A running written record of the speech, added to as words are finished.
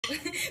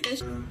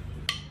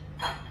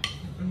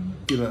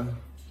Killer.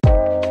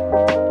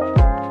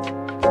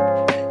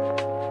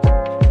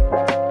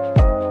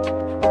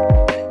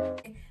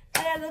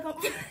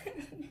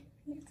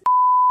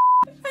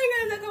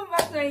 Welcome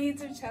back to my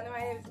YouTube channel. My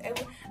name is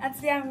Ebu, and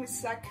today I'm with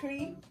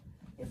Sakri.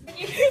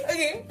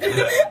 Okay,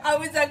 I'm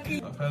with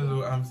Sakri.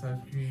 Hello, I'm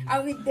Sakri.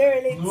 I'm with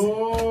Derelict.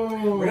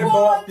 No!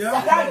 Get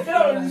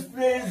out of this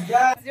place,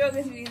 guys! Today we're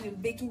going to be doing the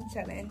baking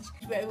challenge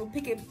where we'll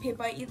pick a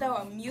paper either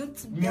on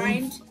mute,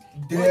 blind,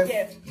 or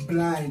deaf.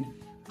 Blind.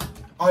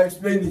 I'll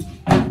explain it.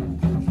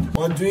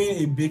 We're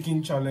doing a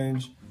baking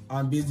challenge,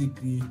 and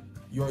basically,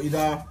 you're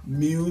either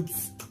mute,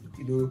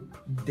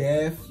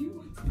 deaf,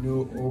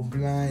 or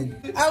blind.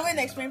 I'm going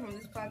to explain from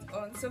this part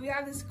on. So we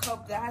have this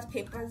cup that has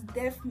papers,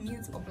 deaf,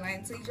 mute, or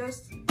blind. So you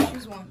just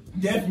choose one.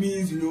 Deaf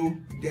means,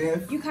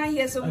 deaf. You can't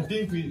hear, so I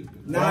think we...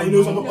 Some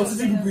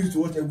autistic people used to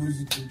watch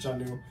Ebu's YouTube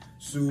channel.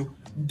 So,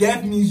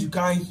 deaf means you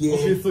can't hear.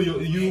 Okay, so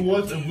you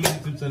watch Ebu's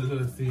YouTube channel, so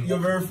let's see. You're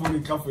very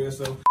funny, clap for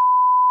yourself.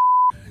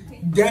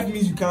 Deaf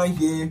means you can't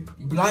hear.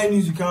 Blind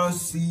means you can't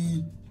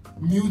see.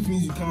 Mute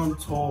means you can't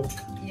talk.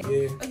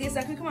 Yeah. Okay,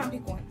 Sakri, come and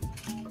pick one.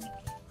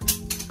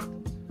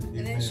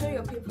 And then show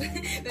your paper.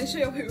 Then show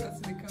your paper to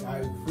the camera.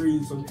 I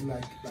pray something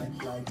like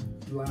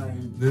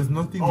blind. There's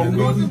nothing Oh, my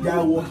Lord... maybe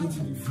guy walking to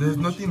the There's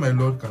nothing my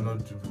Lord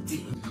cannot do. The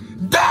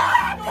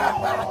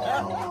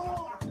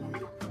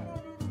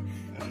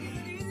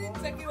reason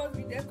Sakri wants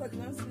to be deaf because he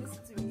wants to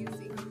listen to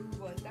music.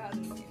 But that's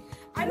okay.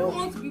 I don't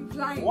want to be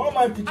blind. Why am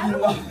I picking I don't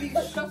you want up? to be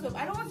shut up.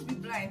 I don't want to be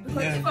blind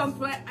because if I'm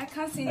blind, I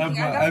can't see I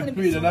anything. And that's going to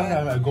pray be the so last bad.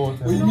 time I got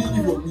What do you mean if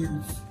you're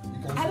mute?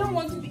 I don't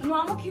want to be. No,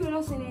 I'm okay with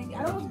not saying anything.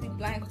 I don't want to be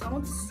blind because I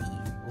want to see.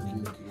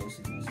 Okay, let's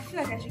see. I feel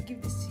like I should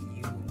give this to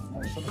you.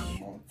 Oh, shut up,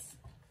 short.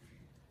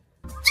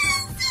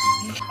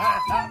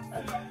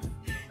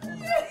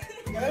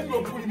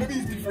 Maybe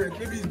it's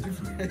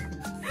different.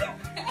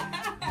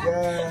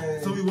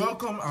 Yeah. So we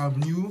welcome our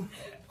new...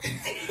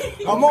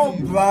 I'm all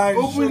blind.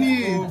 Open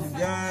it.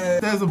 Yeah.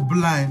 There's a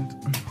blind.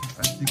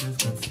 I think you guys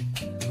can see.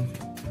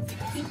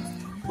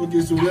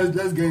 Okay, so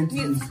let's get into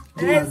this.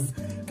 Let's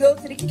go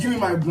to the kitchen. Give me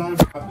my blind.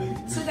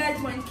 So that's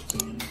my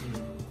kitchen.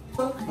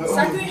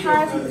 Sakri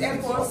has his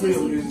AirPods since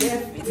he's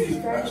deaf. It is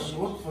very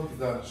What the fuck is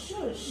that?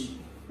 shush.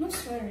 No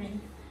swearing.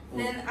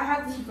 Then I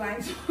have this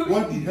blind.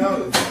 What the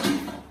hell is that?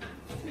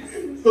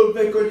 So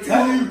they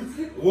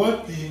continue.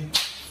 What the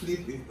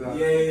flip is that?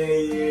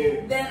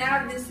 Yeah. Then I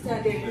have this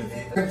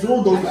standard.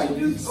 Control those like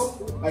this.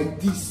 Like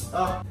this.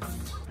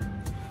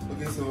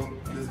 Okay, so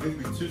there's going to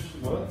be two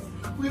shots.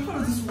 Wait, how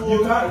does this work? You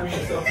can't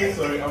read, so okay,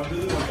 sorry, I'm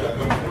doing what I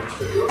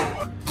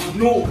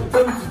No,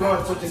 tell me to go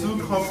and touch it. 2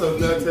 cups of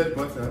melted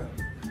butter,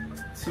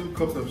 2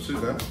 cups of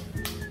sugar,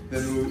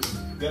 then we'll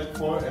get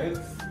 4 eggs.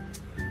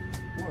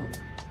 What?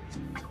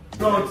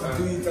 No, to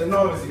do it. I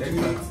know how to do it.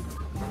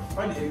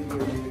 Why the eggs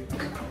not here?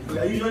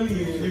 Like usually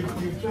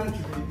You've tried to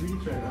be really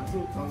trying. I'm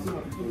so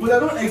happy. but I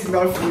don't eggs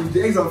now finished. The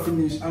eggs are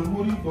finished. I'm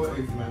holding 4 eggs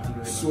in my hand right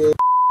now. Swear.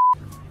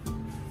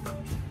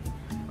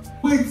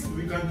 Wait,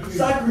 We can do it.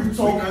 Sakri We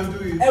talk. can do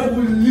it.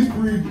 Every lip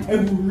read,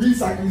 every read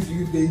Sakri's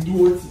you, they do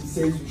what he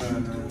says you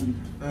should do.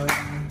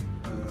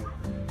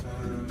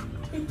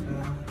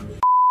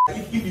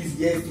 If it's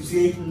yes, you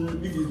say if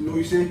it's no,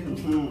 you say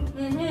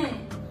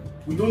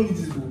We don't need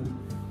this book.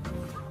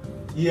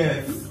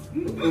 Yes.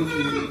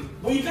 Okay.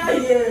 But you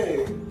can't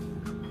hear.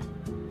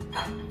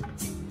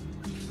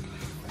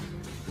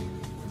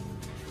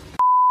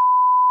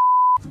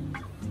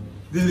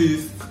 The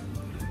list.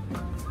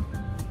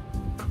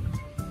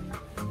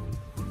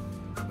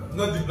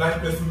 Not the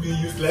blind person being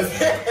useless.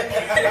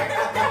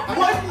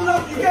 What?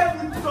 Look, you can't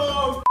even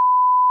talk.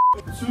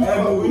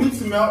 We need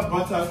to melt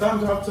butter. Time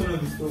to have to turn on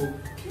the stove.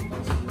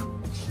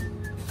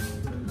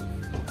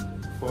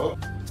 4.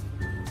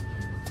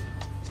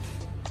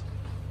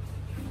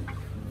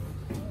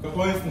 You're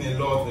pointing a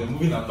lot and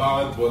moving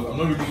about, but I'm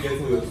not really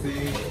getting what you're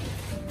saying.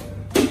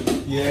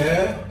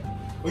 Yeah?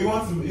 Oh, you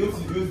want to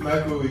use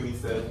microwave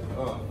instead?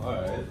 Oh,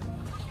 alright.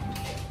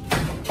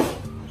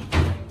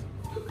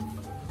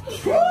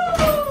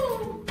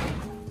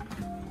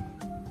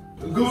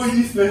 Go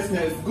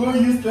uselessness.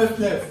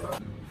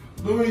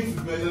 Don't worry to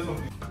measure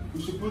something. We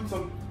should put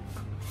some.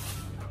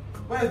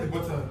 Where is the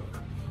butter?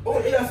 Oh,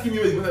 he asking me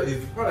where the butter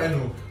is. How do I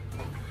know?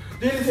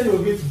 They said they were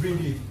going to bring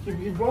it.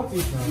 He brought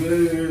it now.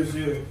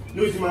 Yeah.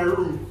 No, it's in my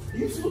room.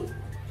 You too.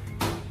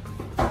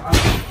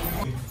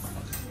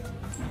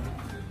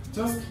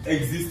 Just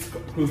exist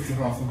close to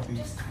her or something.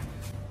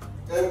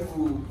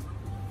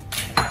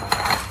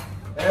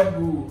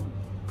 Ebu.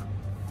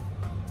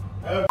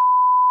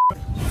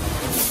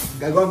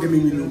 Go and get me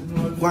Milo.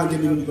 Go and get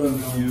me Milo.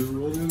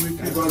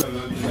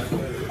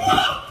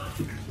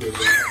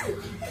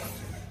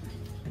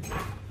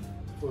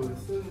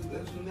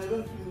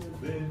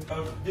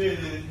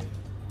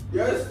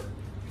 Yes?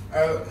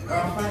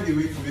 I'll find a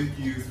way to make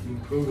you useful.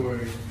 Don't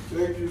worry.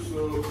 Thank you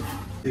so much.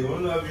 They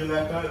won't love you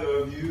like I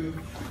love you.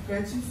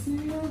 Can't you see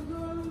your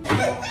girl?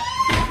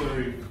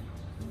 Sorry.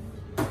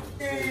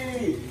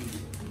 Hey!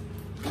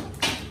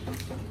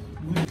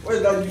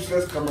 Where's that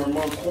useless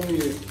cameraman? Come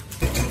here.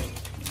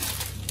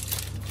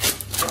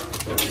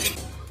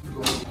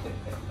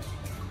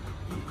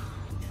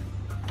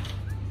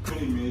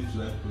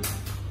 should I put?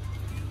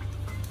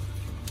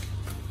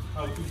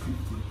 I'll put 50.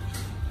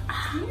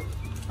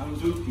 I'm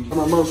joking.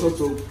 My mom,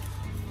 shut up.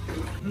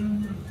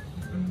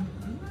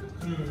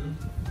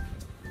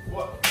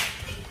 What?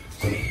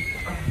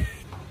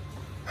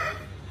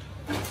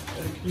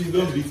 Please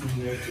don't beat me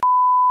here.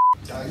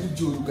 Yeah, you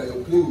joke,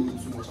 you're playing with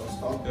too much. I'll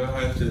stop. Your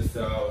hands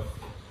yourself.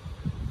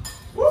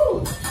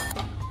 Woo!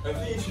 I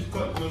think you should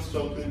cut those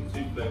chocolate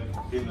chip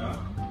like dinner.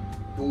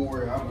 Don't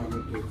worry, I have my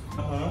method.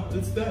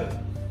 It's there.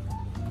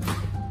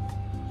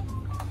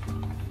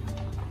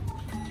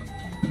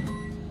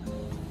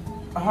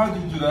 How do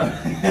you do that?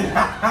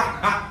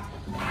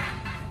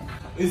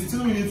 It's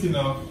 2 minutes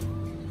enough.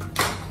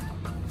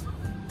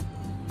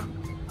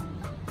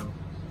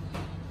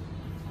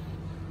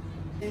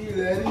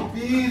 Let it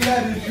be,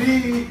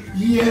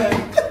 yeah.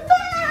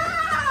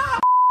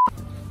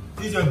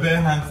 Use your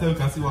bare hand so you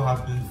can see what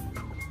happens.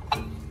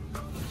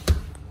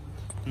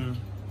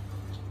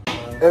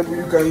 Ebu,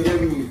 you can hear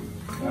me.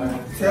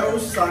 Tell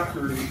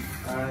Sakuri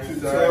to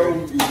tell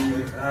me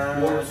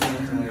what to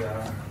do.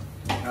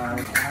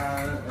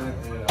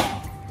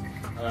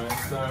 I'm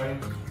sorry.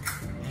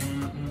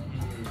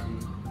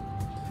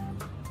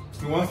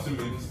 He wants to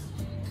mix.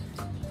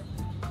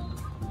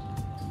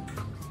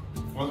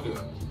 Okay.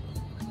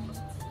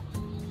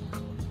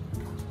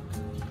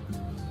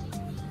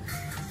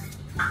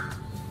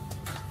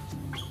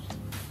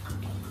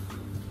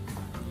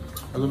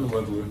 I don't know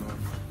what's going on.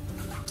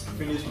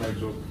 Finish my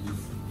job,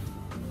 please.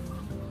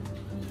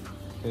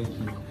 Thank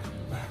you.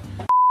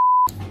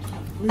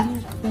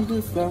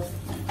 Really, stuff.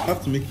 I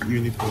have to make it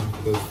uniform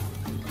because.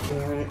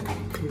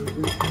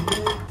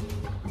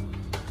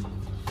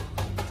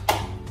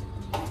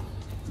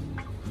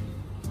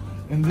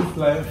 In this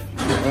life,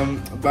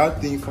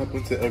 bad things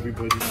happen to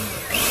everybody.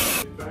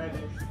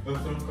 Friday,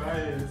 some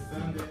Friday,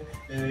 Sunday,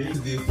 this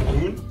is the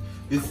spoon,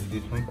 this is the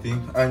fun thing,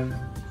 and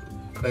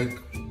like.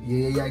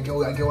 Yeah, I get.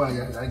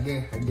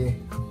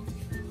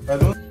 I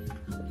don't.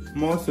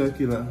 More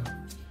circular.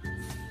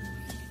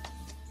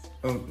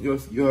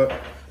 You're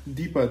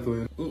deep at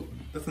all. Oh,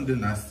 that's something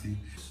nasty.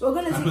 We're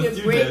gonna take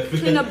a break,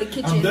 clean up the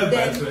kitchen,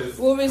 then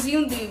we'll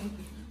resume the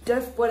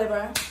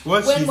whatever.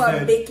 What when she we're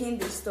said. baking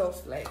the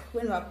stuff, like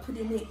when we're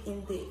putting it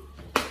in the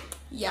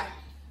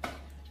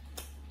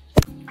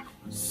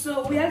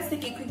So we have to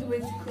take a quick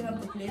break to clean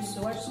up the place.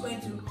 So we're just going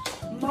to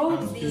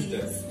mold these.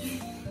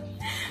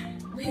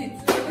 Wait,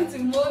 we're going to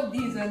mold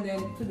these and then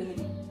put them in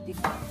the.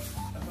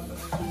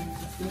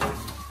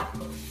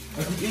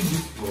 I can eat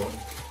this for.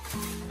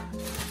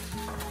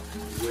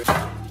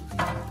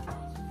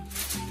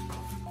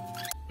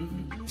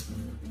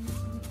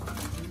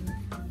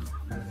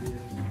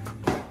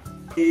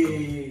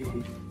 Hey,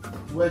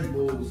 wet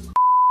balls.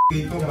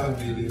 Okay, come back,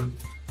 baby.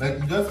 Like,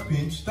 you just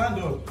pinch, stand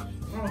up. I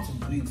don't want to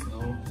breathe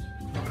now.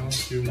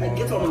 Okay, Like,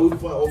 get on my way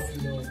before I off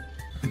you now.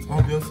 It's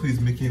obvious who is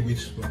making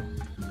which one.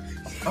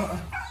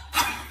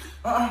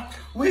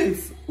 Wait.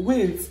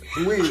 Wait,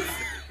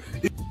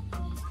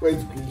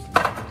 please.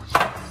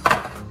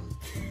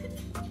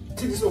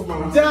 Take this off my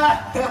hand.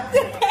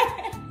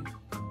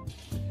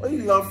 Why are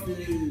you laughing?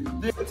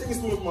 Take this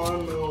off my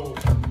hand now.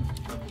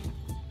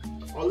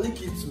 I'll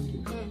lick it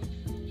too.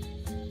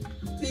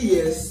 Say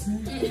yes.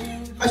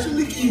 I should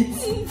lick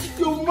it.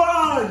 You're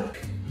mad.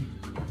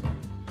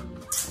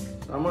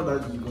 I'm not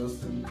that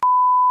disgusting.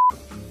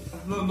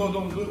 No,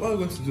 don't. What are you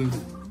going to do?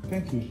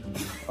 Thank you.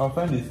 I'll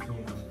find this spoon.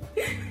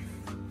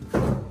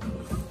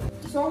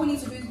 So all we need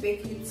to do is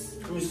bake it.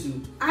 Let me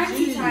see. I'm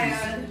too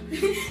tired.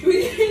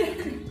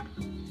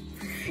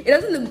 It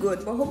doesn't look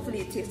good, but hopefully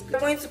it tastes good.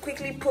 I'm going to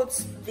quickly put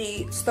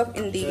the stuff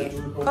in the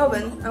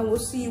oven and we'll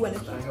see when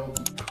it's done.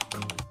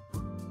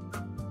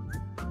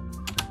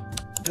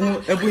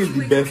 Ebu is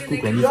the best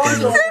cook on this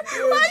channel. Why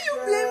are you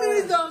blaming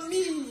it on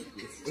me?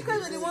 You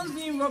guys are the ones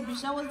being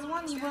rubbish. I was the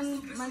one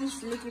even managed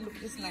to make it look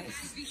this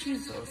nice.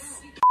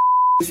 Jesus.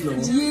 Yeah,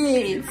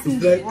 It's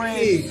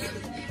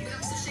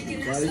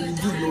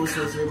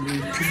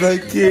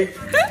like cake.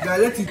 It's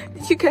like cake.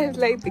 You guys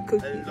like the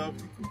cookies? I love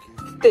the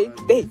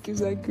cookies. Thank you,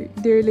 Zachary.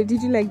 Darla,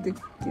 did you like the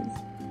cookies?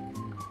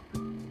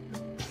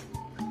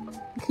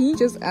 Can you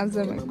just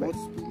answer my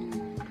question?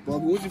 But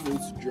I'm waiting for it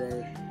to dry.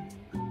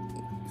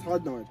 It's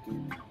hard now, I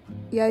think.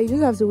 Yeah, you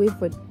just have to wait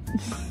for it.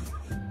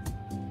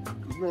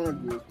 It's not that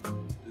good.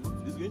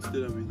 It's going to stay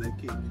that way, like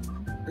cake.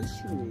 It's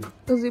true.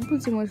 Does it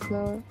put too much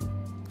flour?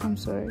 I'm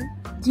sorry.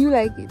 Do you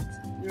like it?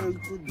 Yeah,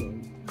 it's good though.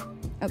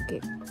 Okay.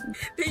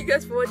 Thank you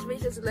guys for watching.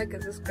 Make sure to like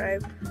and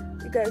subscribe.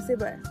 You guys say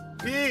bye.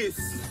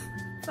 Peace.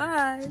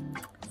 Bye.